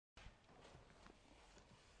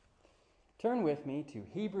Turn with me to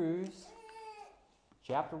Hebrews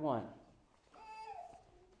chapter 1.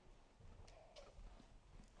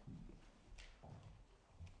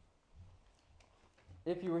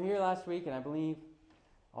 If you were here last week, and I believe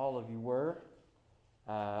all of you were,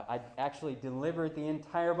 I actually delivered the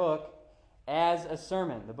entire book as a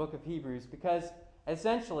sermon, the book of Hebrews, because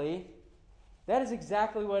essentially that is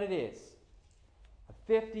exactly what it is.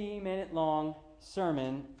 A 50-minute long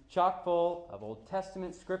sermon chock full of Old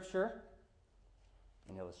Testament scripture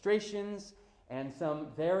and illustrations and some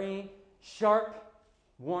very sharp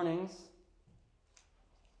warnings,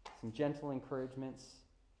 some gentle encouragements,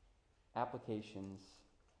 applications,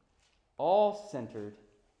 all centered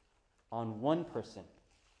on one person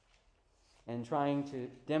and trying to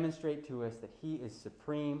demonstrate to us that he is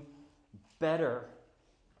supreme, better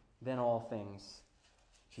than all things,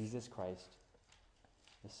 Jesus Christ,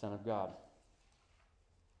 the Son of God.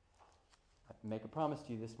 I make a promise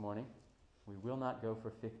to you this morning, we will not go for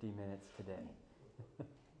 50 minutes today.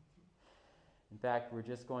 In fact, we're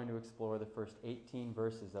just going to explore the first 18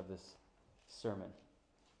 verses of this sermon,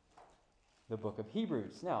 the book of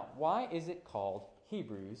Hebrews. Now, why is it called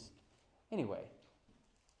Hebrews anyway?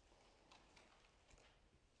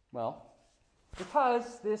 Well,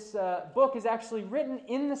 because this book is actually written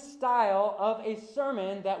in the style of a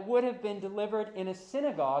sermon that would have been delivered in a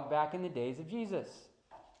synagogue back in the days of Jesus.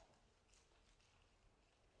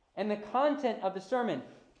 And the content of the sermon,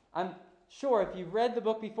 I'm sure if you've read the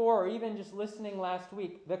book before or even just listening last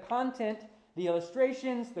week, the content, the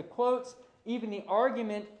illustrations, the quotes, even the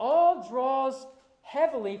argument, all draws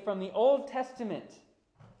heavily from the Old Testament.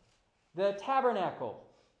 The tabernacle,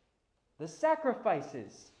 the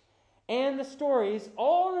sacrifices, and the stories,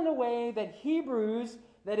 all in a way that Hebrews,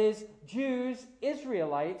 that is, Jews,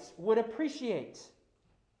 Israelites, would appreciate.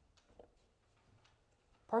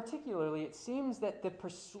 Particularly, it seems that the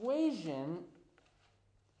persuasion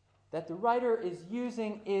that the writer is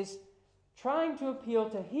using is trying to appeal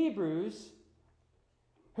to Hebrews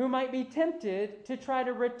who might be tempted to try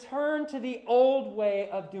to return to the old way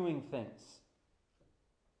of doing things.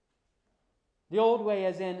 The old way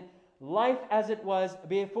as in life as it was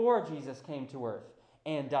before Jesus came to earth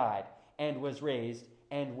and died and was raised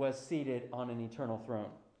and was seated on an eternal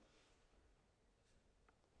throne.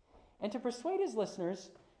 And to persuade his listeners,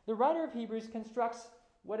 the writer of Hebrews constructs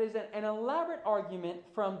what is an elaborate argument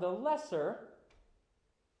from the lesser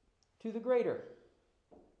to the greater.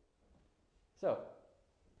 So,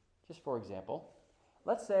 just for example,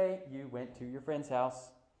 let's say you went to your friend's house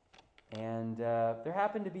and there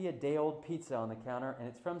happened to be a day-old pizza on the counter, and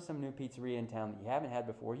it's from some new pizzeria in town that you haven't had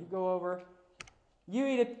before. You go over, you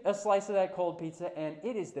eat a slice of that cold pizza, and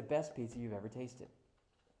it is the best pizza you've ever tasted.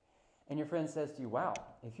 And your friend says to you, wow,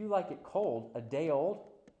 if you like it cold, a day old,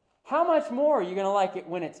 how much more are you going to like it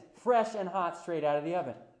when it's fresh and hot straight out of the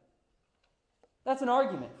oven? That's an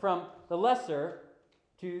argument from the lesser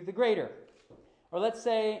to the greater. Or let's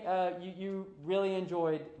say you really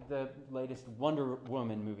enjoyed the latest Wonder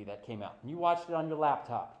Woman movie that came out, and you watched it on your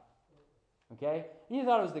laptop, okay? And you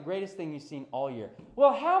thought it was the greatest thing you've seen all year.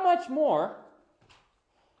 Well, how much more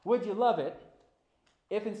would you love it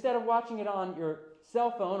if instead of watching it on your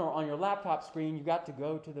cell phone or on your laptop screen, you got to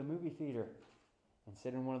go to the movie theater and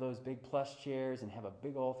sit in one of those big plush chairs and have a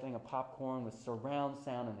big old thing of popcorn with surround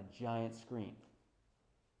sound and a giant screen?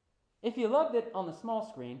 If you loved it on the small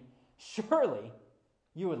screen, surely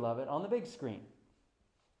you would love it on the big screen.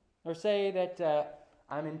 Or say that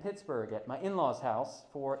I'm in Pittsburgh at my in-laws' house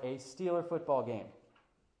for a Steeler football game.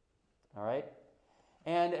 All right?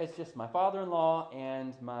 And it's just my father-in-law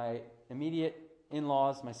and my immediate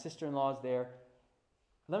in-laws, my sister-in-laws there.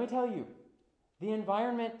 Let me tell you, the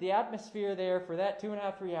environment, the atmosphere there for that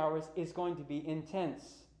 2.5, 3 hours is going to be intense.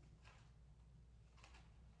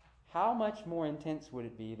 How much more intense would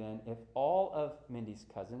it be then if all of Mindy's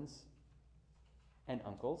cousins and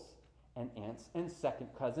uncles and aunts and second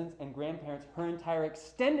cousins and grandparents, her entire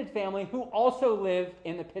extended family who also live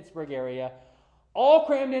in the Pittsburgh area, all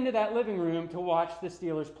crammed into that living room to watch the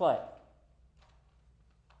Steelers play?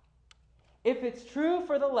 If it's true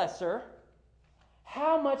for the lesser,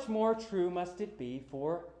 how much more true must it be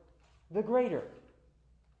for the greater?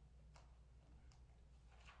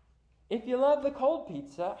 If you love the cold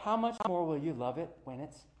pizza, how much more will you love it when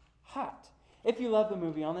it's hot? If you love the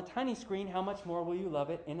movie on the tiny screen, how much more will you love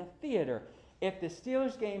it in a theater? If the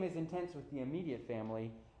Steelers game is intense with the immediate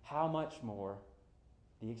family, how much more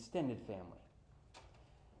the extended family?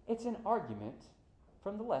 It's an argument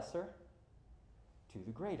from the lesser to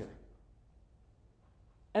the greater.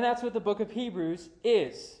 And that's what the book of Hebrews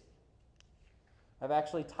is. I've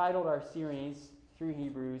actually titled our series through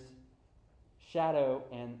Hebrews, shadow,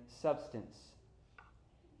 and substance.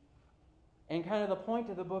 And kind of the point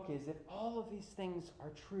of the book is that all of these things are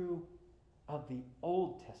true of the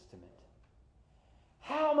Old Testament.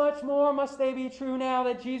 How much more must they be true now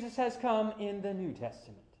that Jesus has come in the New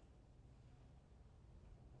Testament?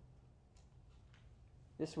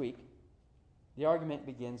 This week, the argument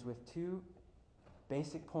begins with two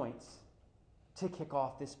basic points to kick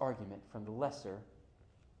off this argument from the lesser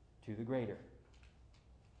to the greater.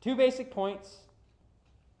 Two basic points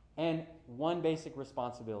and one basic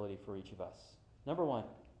responsibility for each of us. Number one,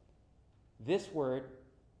 this word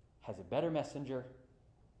has a better messenger.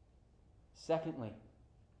 Secondly,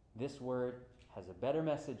 this word has a better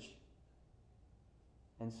message.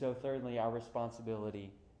 And so thirdly, our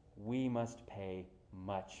responsibility, we must pay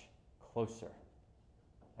much closer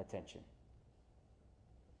attention.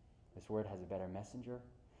 This word has a better messenger.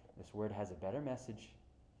 This word has a better message.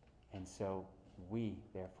 And so we,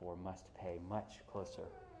 therefore, must pay much closer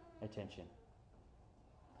attention.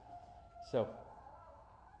 So,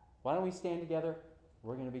 why don't we stand together?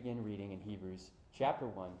 We're going to begin reading in Hebrews chapter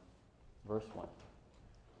 1, verse 1.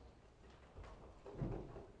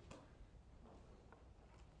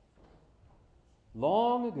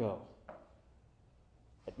 Long ago,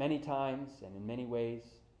 at many times and in many ways,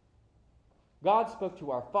 God spoke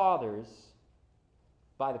to our fathers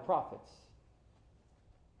by the prophets.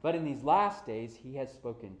 But in these last days, he has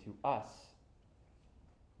spoken to us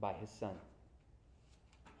by his Son,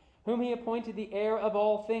 whom he appointed the heir of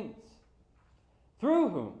all things, through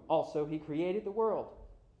whom also he created the world.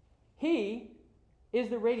 He is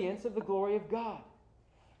the radiance of the glory of God,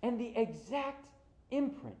 and the exact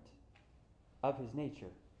imprint of his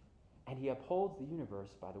nature, and he upholds the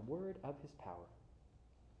universe by the word of his power.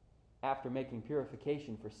 After making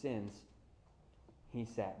purification for sins, he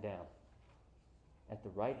sat down at the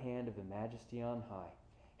right hand of the Majesty on high,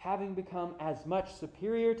 having become as much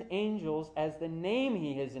superior to angels as the name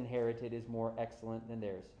he has inherited is more excellent than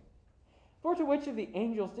theirs. For to which of the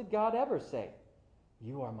angels did God ever say,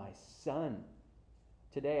 "You are my son,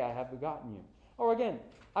 today I have begotten you"? Or again,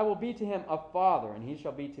 "I will be to him a father, and he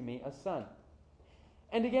shall be to me a son"?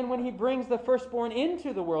 And again, when he brings the firstborn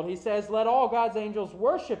into the world, he says, "Let all God's angels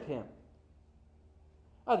worship him."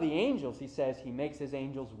 Of the angels, he says, he makes his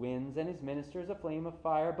angels winds and his ministers a flame of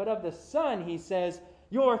fire. But of the Son, he says,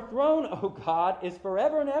 "Your throne, O God, is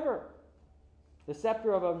forever and ever. The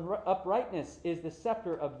scepter of uprightness is the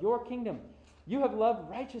scepter of your kingdom. You have loved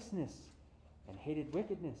righteousness and hated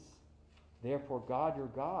wickedness. Therefore God, your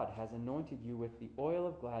God, has anointed you with the oil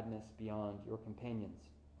of gladness beyond your companions.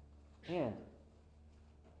 And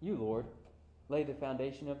you, Lord, laid the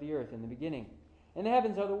foundation of the earth in the beginning, and the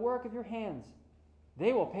heavens are the work of your hands.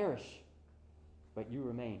 They will perish, but you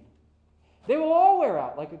remain. They will all wear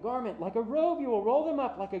out like a garment. Like a robe, you will roll them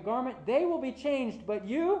up. Like a garment, they will be changed. But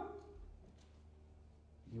you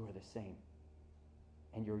are the same,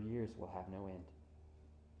 and your years will have no end.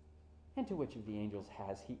 And to which of the angels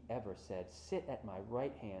has he ever said, 'Sit at my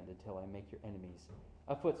right hand until I make your enemies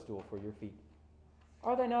a footstool for your feet'?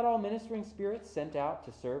 Are they not all ministering spirits sent out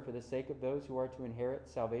to serve for the sake of those who are to inherit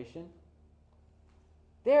salvation?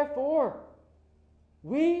 Therefore,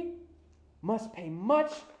 we must pay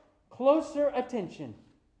much closer attention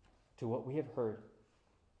to what we have heard,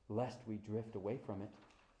 lest we drift away from it.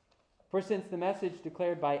 For since the message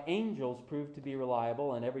declared by angels proved to be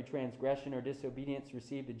reliable, and every transgression or disobedience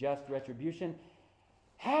received a just retribution,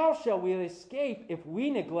 how shall we escape if we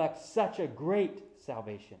neglect such a great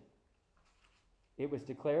salvation? It was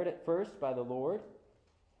declared at first by the Lord,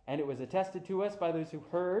 and it was attested to us by those who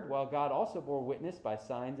heard, while God also bore witness by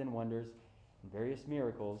signs and wonders and various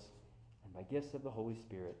miracles, and by gifts of the Holy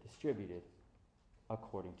Spirit distributed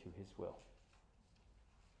according to his will.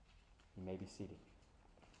 You may be seated.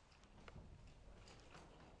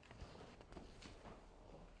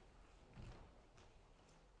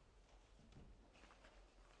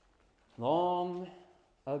 Long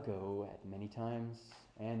ago, at many times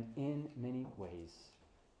and in many ways,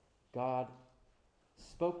 God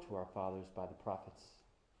spoke to our fathers by the prophets.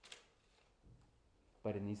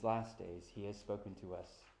 But in these last days, he has spoken to us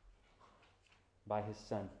by his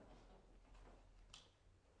Son.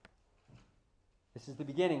 This is the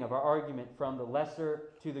beginning of our argument from the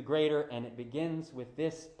lesser to the greater, and it begins with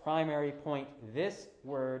this primary point. This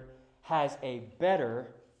word has a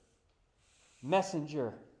better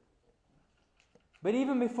messenger. But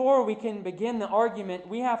even before we can begin the argument,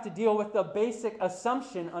 we have to deal with the basic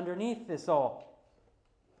assumption underneath this all.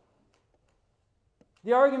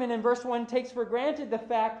 The argument in verse 1 takes for granted the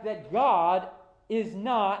fact that God is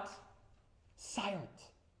not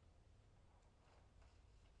silent.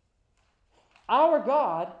 Our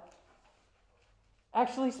God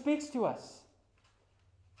actually speaks to us.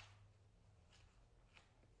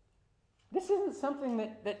 This isn't something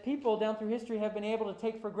that people down through history have been able to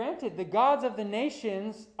take for granted. The gods of the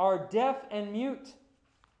nations are deaf and mute.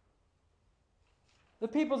 The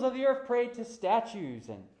peoples of the earth prayed to statues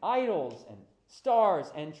and idols and stars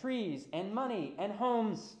and trees and money and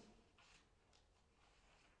homes.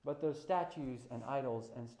 But those statues and idols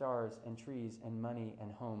and stars and trees and money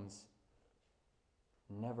and homes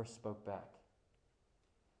never spoke back.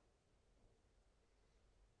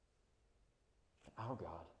 But our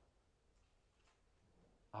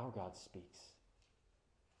God speaks.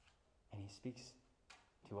 And He speaks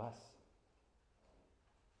to us.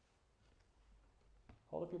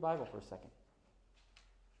 Hold up your Bible for a second.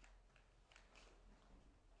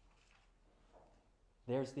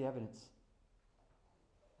 There's the evidence.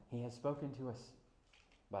 He has spoken to us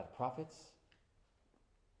by the prophets.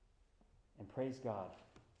 And praise God,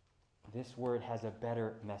 this word has a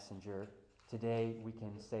better messenger. Today we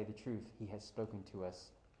can say the truth. He has spoken to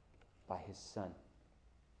us by His Son.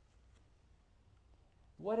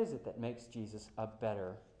 What is it that makes Jesus a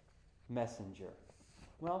better messenger?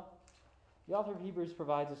 Well, the author of Hebrews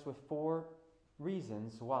provides us with 4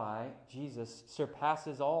 reasons why Jesus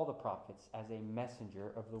surpasses all the prophets as a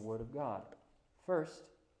messenger of the Word of God. First,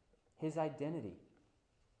 His identity.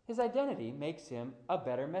 His identity makes Him a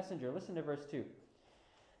better messenger. Listen to verse 2.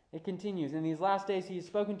 It continues, "In these last days He has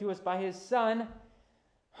spoken to us by His Son,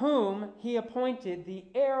 whom He appointed the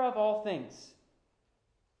heir of all things."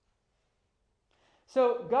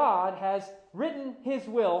 So God has written His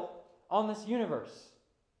will on this universe.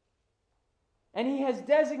 And He has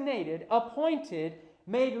designated, appointed,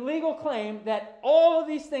 made legal claim that all of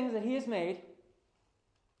these things that He has made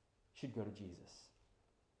should go to Jesus.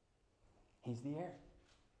 He's the heir.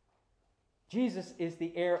 Jesus is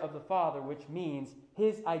the heir of the Father, which means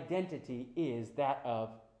His identity is that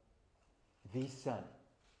of the Son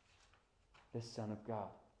of God.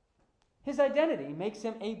 His identity makes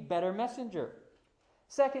Him a better messenger.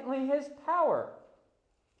 Secondly, His power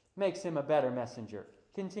makes Him a better messenger.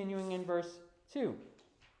 Continuing in verse 2.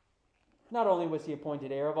 Not only was He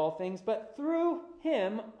appointed heir of all things, but through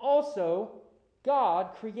Him also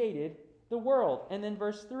God created the world. And then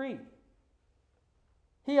verse 3.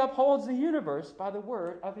 He upholds the universe by the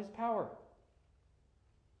word of His power.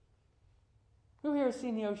 Who here has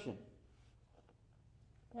seen the ocean?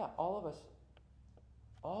 Yeah, all of us.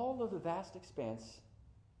 All of the vast expanse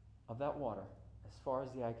of that water, as far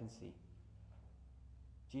as the eye can see,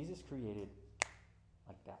 Jesus created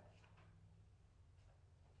like that.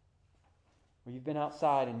 Or you've been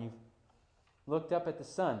outside and you've looked up at the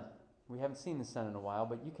sun. We haven't seen the sun in a while,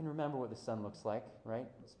 but you can remember what the sun looks like, right?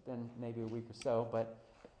 It's been maybe a week or so, but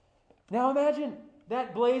now imagine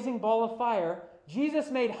that blazing ball of fire.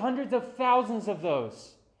 Jesus made hundreds of thousands of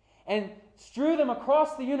those and strew them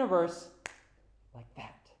across the universe like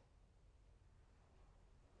that.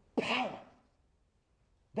 Power.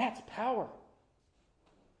 That's power.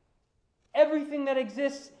 Everything that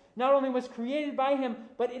exists not only was created by Him,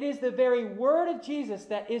 but it is the very word of Jesus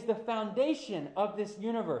that is the foundation of this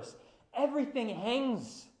universe. Everything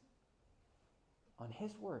hangs on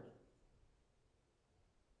His word.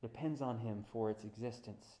 Depends on Him for its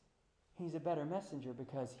existence. He's a better messenger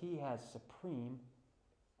because He has supreme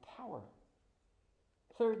power.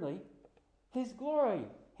 Thirdly, His glory.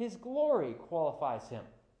 His glory qualifies Him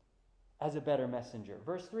as a better messenger.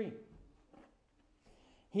 Verse 3.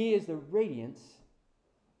 He is the radiance,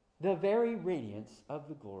 the very radiance of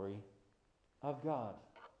the glory of God.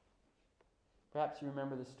 Perhaps you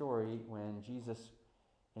remember the story when Jesus,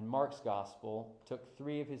 in Mark's gospel, took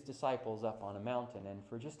 3 of His disciples up on a mountain, and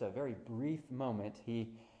for just a very brief moment,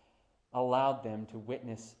 He allowed them to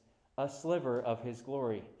witness a sliver of His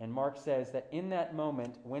glory. And Mark says that in that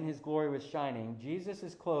moment, when His glory was shining,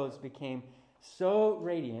 Jesus' clothes became so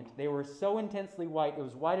radiant, they were so intensely white, it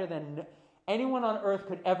was whiter than anyone on earth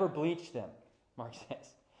could ever bleach them, Mark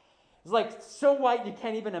says. It's like so white you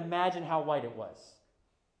can't even imagine how white it was.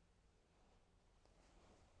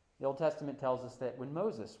 The Old Testament tells us that when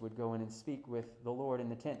Moses would go in and speak with the Lord in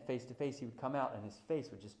the tent face to face, he would come out and his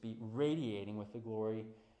face would just be radiating with the glory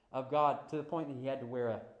of God, to the point that he had to wear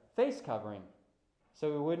a face covering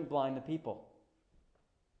so he wouldn't blind the people.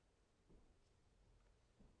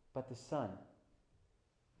 But the Son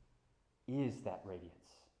is that radiance.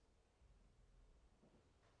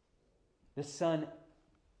 The Son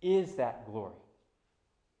is that glory.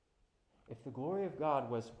 If the glory of God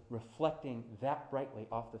was reflecting that brightly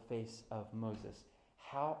off the face of Moses,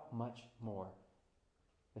 how much more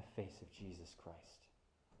the face of Jesus Christ,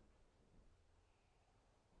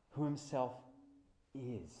 who Himself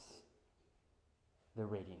is the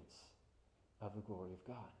radiance of the glory of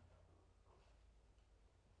God.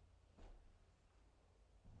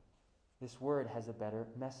 This Word has a better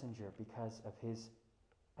messenger because of his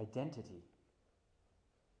identity,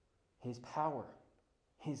 his power,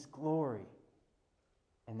 his glory,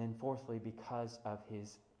 and then fourthly, because of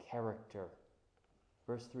his character.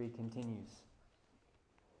 Verse 3 continues.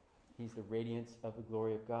 He's the radiance of the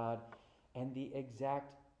glory of God and the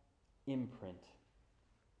exact imprint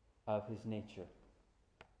of his nature.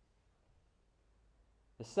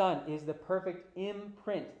 The Son is the perfect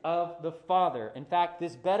imprint of the Father. In fact,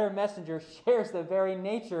 this better messenger shares the very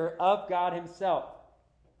nature of God himself.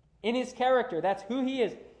 In his character, that's who he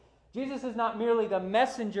is. Jesus is not merely the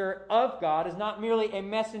messenger of God, is not merely a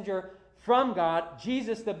messenger from God.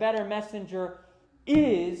 Jesus, the better messenger,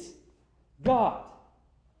 is God.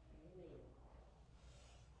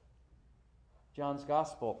 John's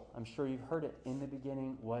Gospel, I'm sure you've heard it. In the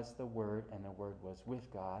beginning was the Word, and the Word was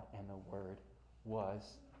with God, and the Word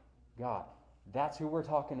was God. That's who we're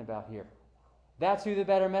talking about here. That's who the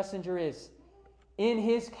better messenger is. In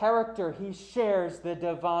his character, he shares the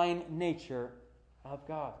divine nature of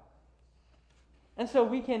God. And so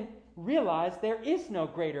we can realize there is no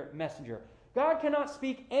greater messenger. God cannot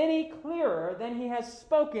speak any clearer than he has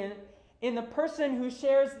spoken in the person who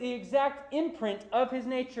shares the exact imprint of his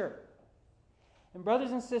nature. And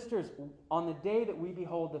brothers and sisters, on the day that we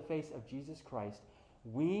behold the face of Jesus Christ,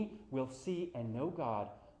 we will see and know God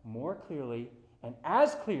more clearly and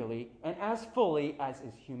as fully as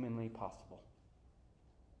is humanly possible.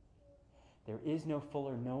 There is no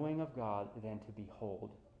fuller knowing of God than to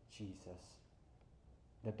behold Jesus,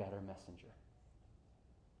 the better messenger.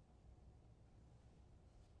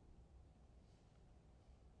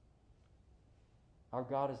 Our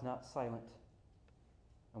God is not silent,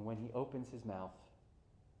 and when he opens his mouth,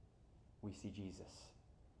 we see Jesus.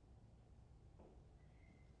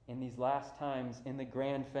 In these last times, in the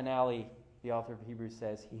grand finale, the author of Hebrews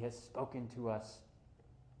says, he has spoken to us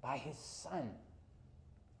by his Son.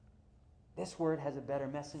 This Word has a better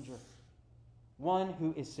messenger, one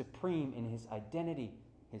who is supreme in his identity,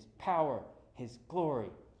 his power, his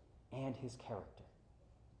glory, and his character.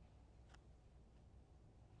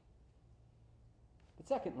 But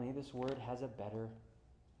secondly, this Word has a better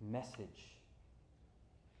message.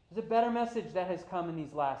 There's a better message that has come in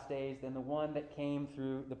these last days than the one that came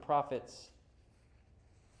through the prophets.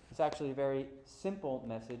 It's actually a very simple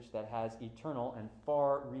message that has eternal and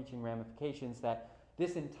far-reaching ramifications that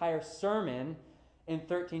this entire sermon in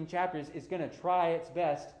 13 chapters is going to try its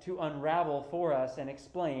best to unravel for us and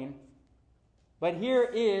explain. But here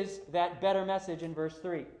is that better message in verse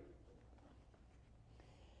 3.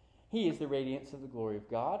 He is the radiance of the glory of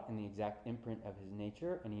God and the exact imprint of his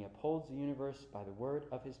nature, and he upholds the universe by the word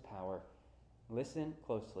of his power. Listen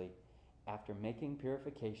closely. After making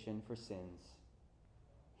purification for sins,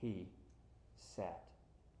 he sat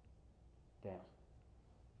down.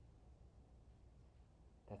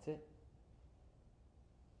 That's it.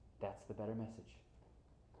 That's the better message.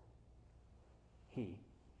 He,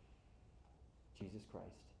 Jesus Christ,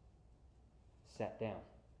 sat down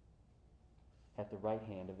at the right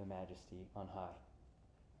hand of the Majesty on high.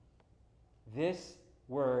 This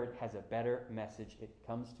word has a better message. It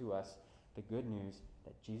comes to us, the good news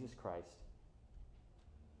that Jesus Christ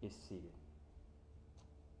is seated.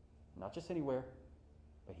 Not just anywhere,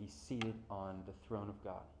 but he's seated on the throne of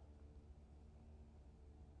God.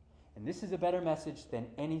 And this is a better message than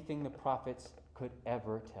anything the prophets could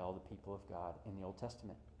ever tell the people of God in the Old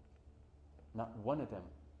Testament. Not one of them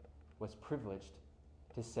was privileged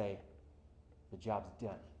to say, the job's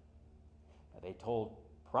done. Now, they told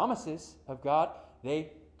promises of God.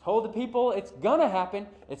 They told the people it's going to happen.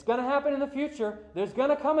 It's going to happen in the future. There's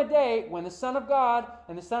going to come a day when the Son of God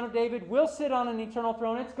and the Son of David will sit on an eternal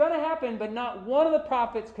throne. It's going to happen, but not one of the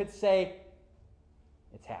prophets could say,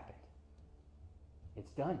 it's happened.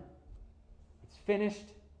 It's done. It's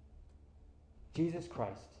finished. Jesus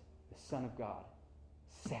Christ, the Son of God,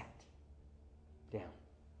 sat down.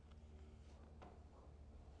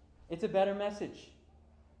 It's a better message.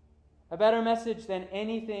 A better message than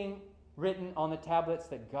anything written on the tablets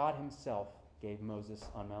that God himself gave Moses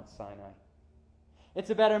on Mount Sinai.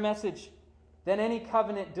 It's a better message than any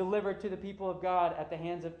covenant delivered to the people of God at the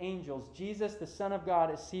hands of angels. Jesus, the Son of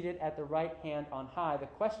God, is seated at the right hand on high. The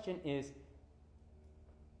question is,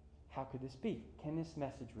 how could this be? Can this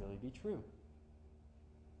message really be true?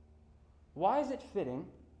 Why is it fitting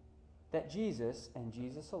that Jesus and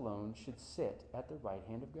Jesus alone should sit at the right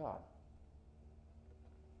hand of God?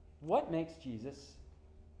 What makes Jesus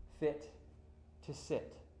fit to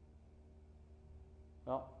sit?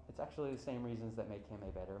 Well, it's actually the same reasons that make him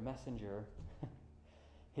a better messenger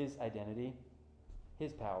His identity,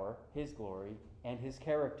 His power, His glory, and His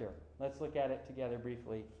character. Let's look at it together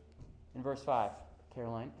briefly. In verse 5,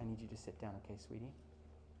 Caroline, I need you to sit down, okay, sweetie?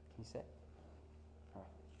 Can you sit? All right.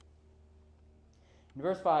 In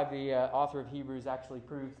verse 5, the author of Hebrews actually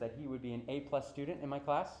proves that he would be an A+ student in my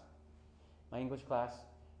class, my English class,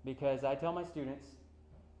 because I tell my students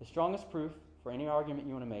the strongest proof for any argument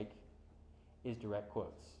you want to make is direct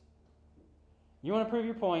quotes. You want to prove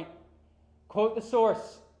your point, quote the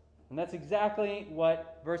source. And that's exactly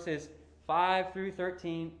what verses 5 through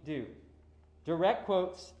 13 do. Direct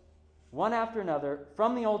quotes, one after another,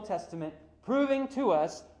 from the Old Testament, proving to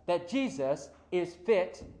us that Jesus is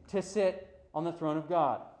fit to sit on the throne of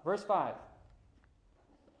God. Verse 5.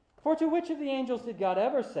 For to which of the angels did God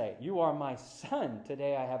ever say, "You are my son,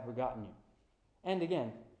 today I have begotten you"? And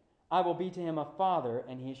again, "I will be to him a father,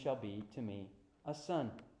 and he shall be to me a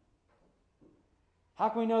son." How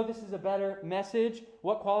can we know this is a better message?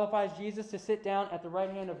 What qualifies Jesus to sit down at the right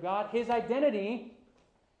hand of God? His identity,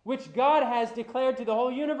 which God has declared to the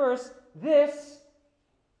whole universe, "This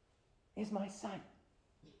is my son."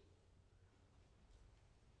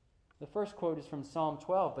 The first quote is from Psalm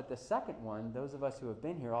 12, but the second one, those of us who have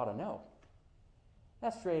been here ought to know.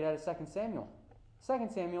 That's straight out of 2 Samuel. 2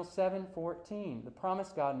 Samuel 7:14, the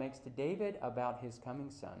promise God makes to David about his coming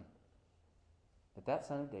son. That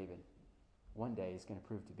son of David one day is going to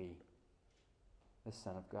prove to be the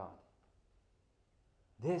Son of God.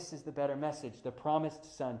 This is the better message. The promised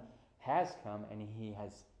Son has come and he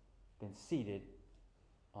has been seated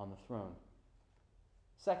on the throne.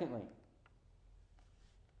 Secondly,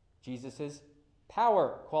 Jesus'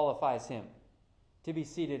 power qualifies him to be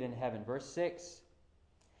seated in heaven. Verse 6.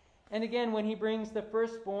 And again, when he brings the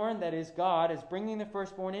firstborn, that is God, is bringing the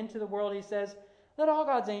firstborn into the world, he says, "Let all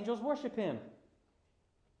God's angels worship him."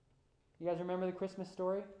 You guys remember the Christmas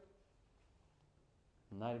story?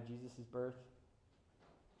 The night of Jesus' birth?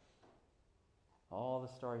 All the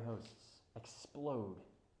starry hosts explode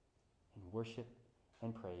in worship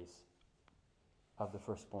and praise of the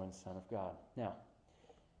firstborn Son of God. Now,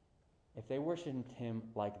 if they worshipped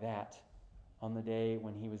him like that on the day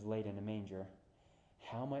when he was laid in a manger,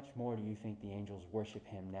 how much more do you think the angels worship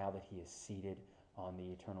him now that he is seated on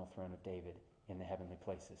the eternal throne of David in the heavenly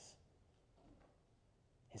places?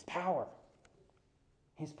 His power.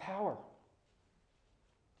 His power.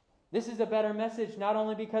 This is a better message not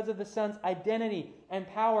only because of the Son's identity and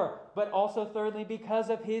power, but also thirdly because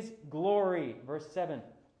of his glory. Verse 7.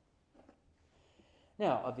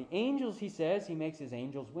 Now, of the angels, he says, he makes his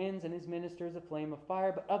angels winds and his ministers a flame of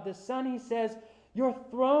fire. But of the Son, he says, "Your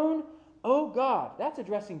throne, O God," that's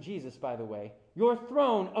addressing Jesus, by the way, "your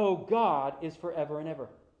throne, O God, is forever and ever.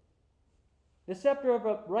 The scepter of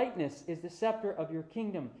uprightness is the scepter of your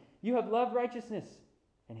kingdom. You have loved righteousness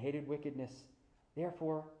and hated wickedness.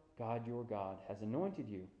 Therefore, God, your God, has anointed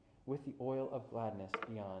you with the oil of gladness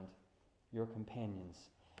beyond your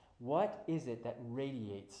companions." What is it that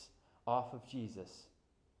radiates off of Jesus?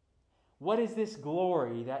 What is this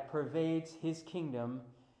glory that pervades his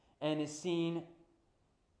kingdom and is seen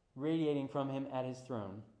radiating from him at his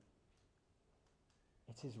throne?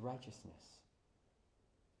 It's his righteousness.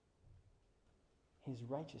 His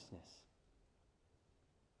righteousness.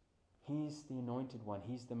 He's the anointed one.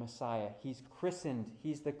 He's the Messiah. He's christened.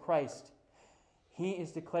 He's the Christ. He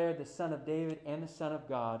is declared the Son of David and the Son of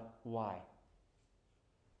God. Why?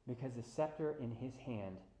 Because the scepter in his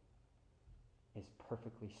hand is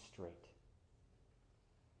perfectly straight.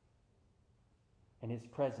 And his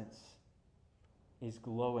presence is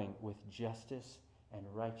glowing with justice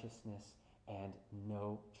and righteousness and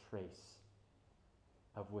no trace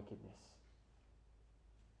of wickedness.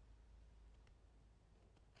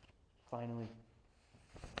 Finally,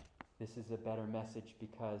 this is a better message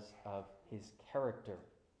because of his character.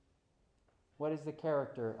 What is the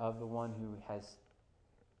character of the one who has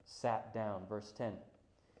sat down? Verse 10.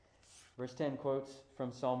 Verse 10 quotes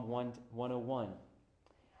from Psalm 101.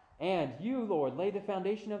 "And you, Lord, laid the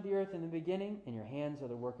foundation of the earth in the beginning, and your hands are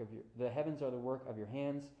the heavens are the work of your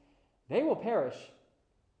hands. They will perish,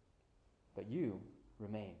 but you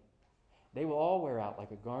remain. They will all wear out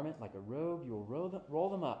like a garment, like a robe. You will roll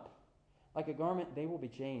them up. Like a garment, they will be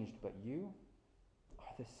changed, but you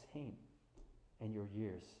are the same, and your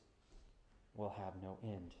years will have no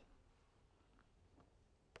end."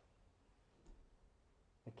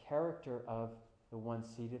 The character of the one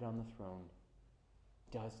seated on the throne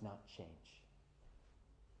does not change.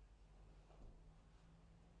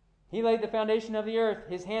 He laid the foundation of the earth.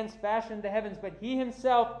 His hands fashioned the heavens, but he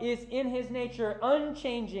himself is in his nature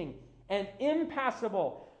unchanging and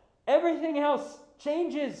impassible. Everything else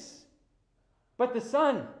changes, but the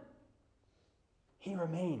Son, He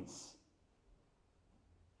remains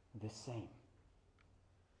the same.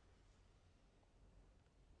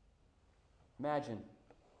 Imagine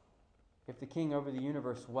if the king over the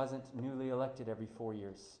universe wasn't newly elected every 4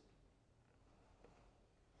 years.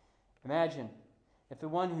 Imagine if the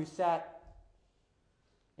one who sat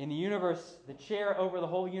in the universe, the chair over the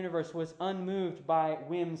whole universe, was unmoved by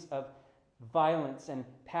whims of violence and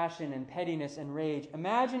passion and pettiness and rage.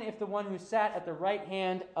 Imagine if the one who sat at the right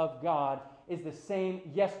hand of God is the same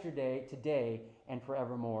yesterday, today, and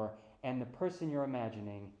forevermore, and the person you're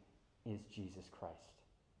imagining is Jesus Christ.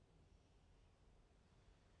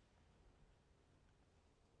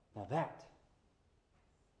 Now that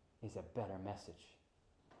is a better message.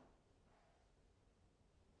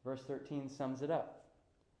 Verse 13 sums it up.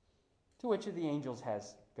 To which of the angels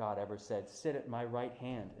has God ever said, "Sit at my right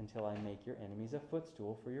hand until I make your enemies a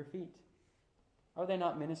footstool for your feet"? Are they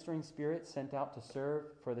not ministering spirits sent out to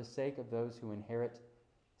serve for the sake of those who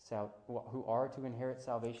are to inherit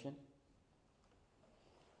salvation?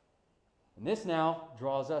 And this now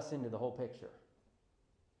draws us into the whole picture.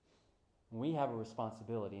 We have a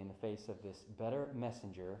responsibility in the face of this better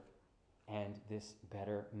messenger and this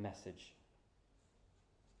better message.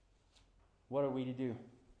 What are we to do?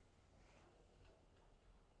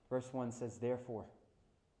 Verse 1 says, therefore,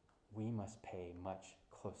 we must pay much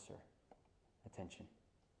closer attention.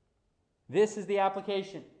 This is the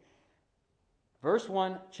application. Verse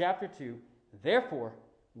 1, chapter 2, therefore,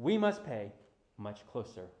 we must pay much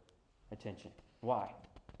closer attention. Why?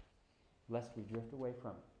 Lest we drift away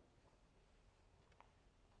from it.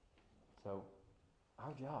 So,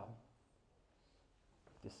 our job,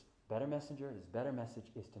 this better messenger, this better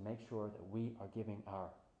message, is to make sure that we are giving our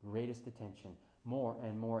greatest attention more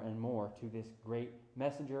and more and more to this great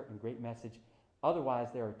messenger and great message.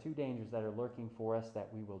 Otherwise, there are two dangers that are lurking for us: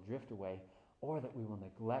 that we will drift away, or that we will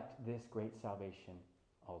neglect this great salvation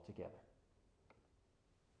altogether.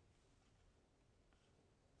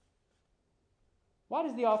 Why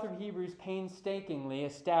does the author of Hebrews painstakingly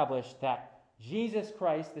establish that Jesus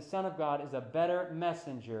Christ, the Son of God, is a better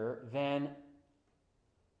messenger than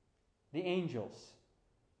the angels?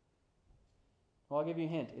 Well, I'll give you a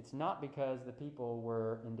hint. It's not because the people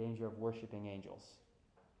were in danger of worshiping angels.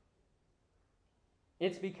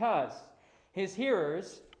 It's because his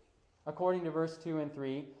hearers, according to verse 2 and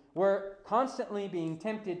 3, were constantly being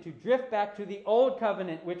tempted to drift back to the old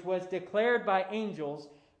covenant, which was declared by angels,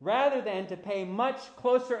 rather than to pay much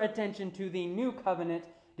closer attention to the new covenant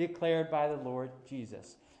declared by the Lord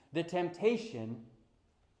Jesus. The temptation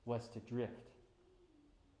was to drift.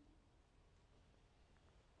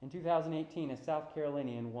 In 2018, a South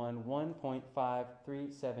Carolinian won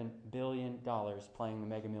 $1.537 billion playing the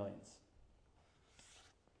Mega Millions.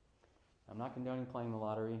 I'm not condoning playing the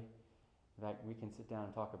lottery. In fact, we can sit down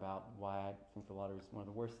and talk about why I think the lottery is one of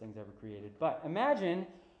the worst things ever created. But imagine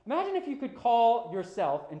if you could call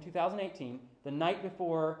yourself in 2018, the night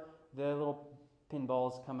before the little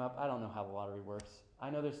pinballs come up. I don't know how the lottery works. I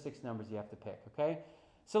know there's 6 numbers you have to pick, okay?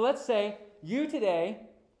 So let's say you today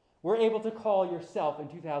were able to call yourself in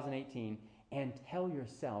 2018 and tell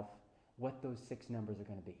yourself what those 6 numbers are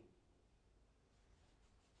going to be.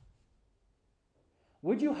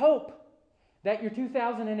 Would you hope that your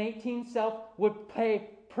 2018 self would pay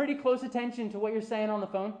pretty close attention to what you're saying on the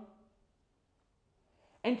phone?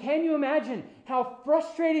 And can you imagine how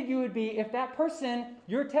frustrated you would be if that person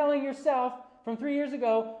you're telling yourself from 3 years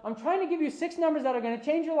ago, I'm trying to give you 6 numbers that are going to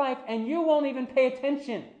change your life, and you won't even pay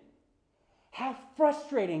attention? How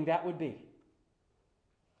frustrating that would be.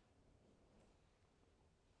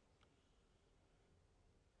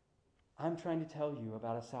 I'm trying to tell you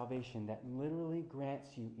about a salvation that literally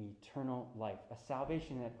grants you eternal life. A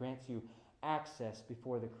salvation that grants you access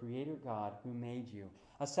before the Creator God who made you.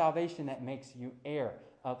 A salvation that makes you heir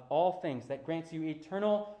of all things, that grants you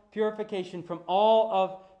eternal purification from all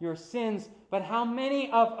of your sins. But how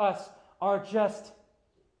many of us are just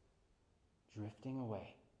drifting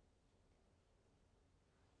away?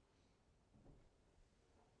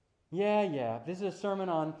 Yeah, this is a sermon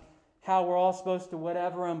on how we're all supposed to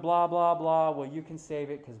whatever and blah, blah, blah. Well, you can save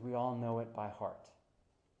it because we all know it by heart.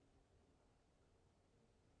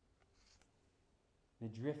 The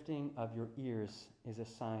drifting of your ears is a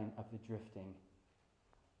sign of the drifting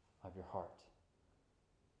of your heart.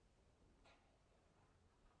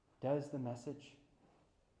 Does the message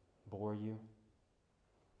bore you?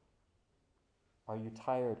 Are you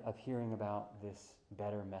tired of hearing about this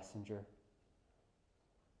better messenger?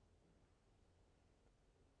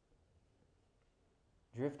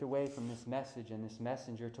 Drift away from this message and this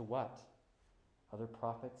messenger to what? Other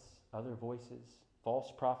prophets, other voices,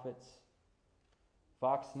 false prophets,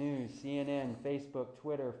 Fox News, CNN, Facebook,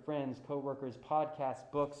 Twitter, friends, co-workers,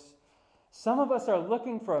 podcasts, books. Some of us are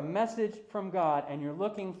looking for a message from God, and you're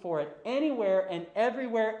looking for it anywhere and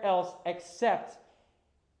everywhere else except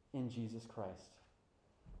in Jesus Christ.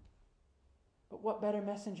 But what better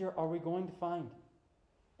messenger are we going to find?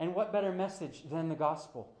 And what better message than the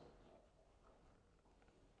gospel?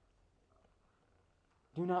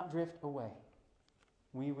 Do not drift away.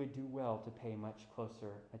 We would do well to pay much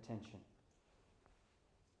closer attention.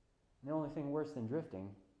 The only thing worse than drifting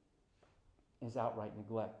is outright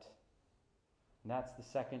neglect. And that's the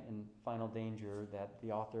second and final danger that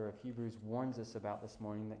the author of Hebrews warns us about this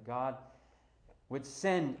morning, that God would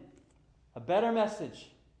send a better message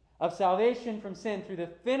of salvation from sin through the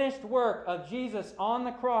finished work of Jesus on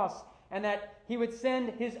the cross, and that he would send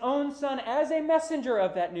his own Son as a messenger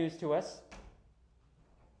of that news to us.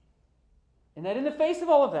 And that in the face of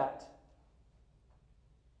all of that,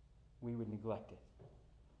 we would neglect it,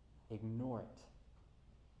 ignore it.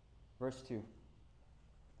 Verse 2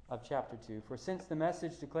 of chapter 2. For since the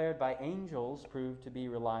message declared by angels proved to be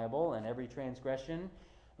reliable, and every transgression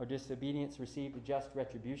or disobedience received a just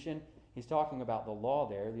retribution. He's talking about the law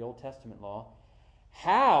there, the Old Testament law.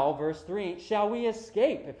 How, verse 3, shall we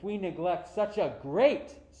escape if we neglect such a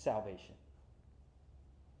great salvation?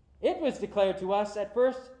 It was declared to us at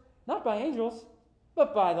first, not by angels,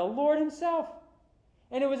 but by the Lord himself.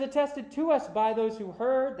 And it was attested to us by those who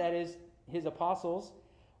heard, that is, his apostles,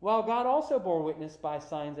 while God also bore witness by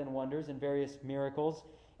signs and wonders and various miracles,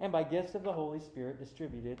 and by gifts of the Holy Spirit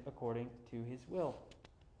distributed according to his will.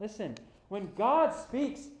 Listen, when God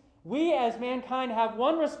speaks, we as mankind have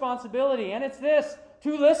one responsibility, and it's this: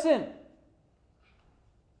 to listen.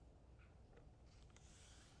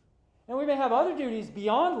 And we may have other duties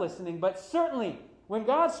beyond listening, but certainly when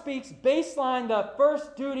God speaks, baseline, the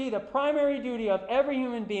first duty, the primary duty of every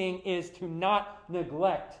human being is to not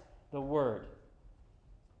neglect the word,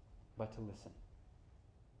 but to listen.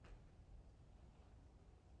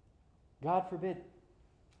 God forbid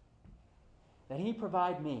that he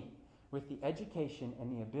provide me with the education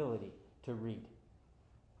and the ability to read.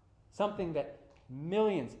 Something that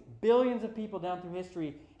millions, billions of people down through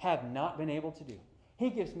history have not been able to do. He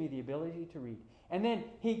gives me the ability to read. And then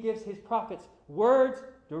he gives his prophets words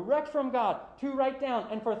direct from God to write down.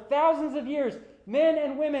 And for thousands of years, men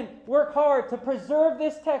and women work hard to preserve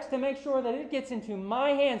this text to make sure that it gets into my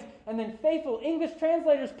hands. And then faithful English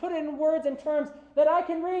translators put it in words and terms that I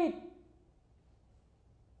can read.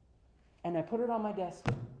 And I put it on my desk.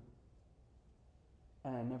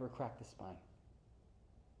 And I never cracked the spine.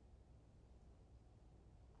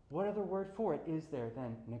 What other word for it is there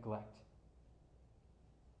than neglect?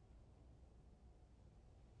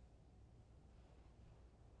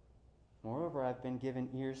 Moreover, I've been given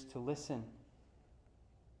ears to listen.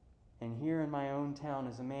 And here in my own town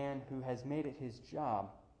is a man who has made it his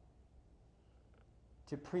job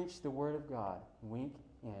to preach the word of God week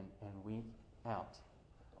in and week out.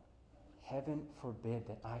 Heaven forbid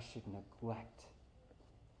that I should neglect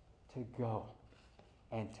to go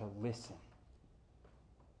and to listen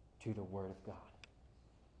to the word of God.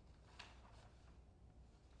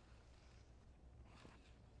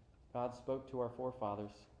 God spoke to our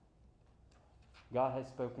forefathers. God has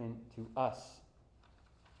spoken to us.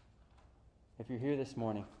 If you're here this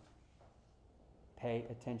morning, pay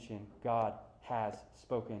attention. God has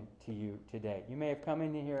spoken to you today. You may have come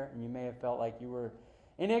in here and you may have felt like you were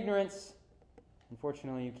in ignorance.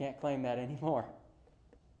 Unfortunately, you can't claim that anymore.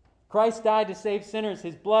 Christ died to save sinners.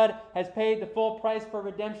 His blood has paid the full price for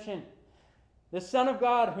redemption. The Son of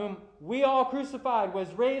God, whom we all crucified,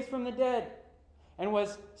 was raised from the dead and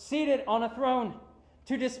was seated on a throne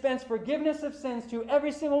to dispense forgiveness of sins to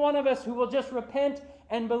every single one of us who will just repent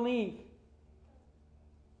and believe.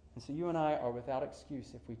 And so you and I are without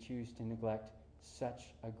excuse if we choose to neglect such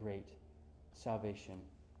a great salvation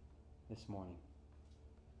this morning.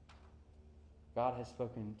 God has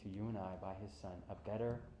spoken to you and I by his Son, a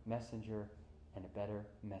better messenger and a better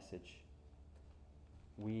message.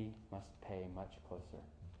 We must pay much closer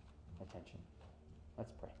attention.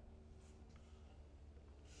 Let's pray.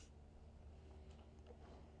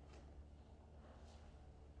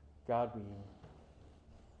 God, we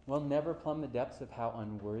will never plumb the depths of how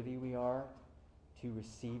unworthy we are to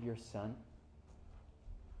receive your Son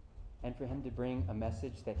and for him to bring a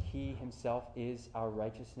message that he himself is our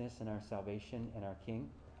righteousness and our salvation and our King,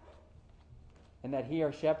 and that he,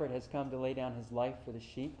 our shepherd, has come to lay down his life for the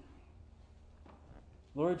sheep.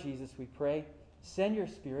 Lord Jesus, we pray, send your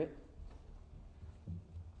Spirit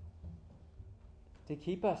to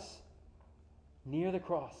keep us near the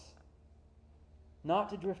cross, not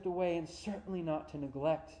to drift away, and certainly not to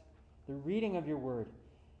neglect the reading of your word,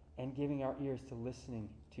 and giving our ears to listening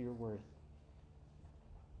to your word.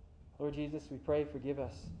 Lord Jesus, we pray, forgive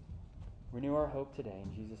us. Renew our hope today.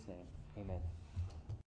 In Jesus' name, amen.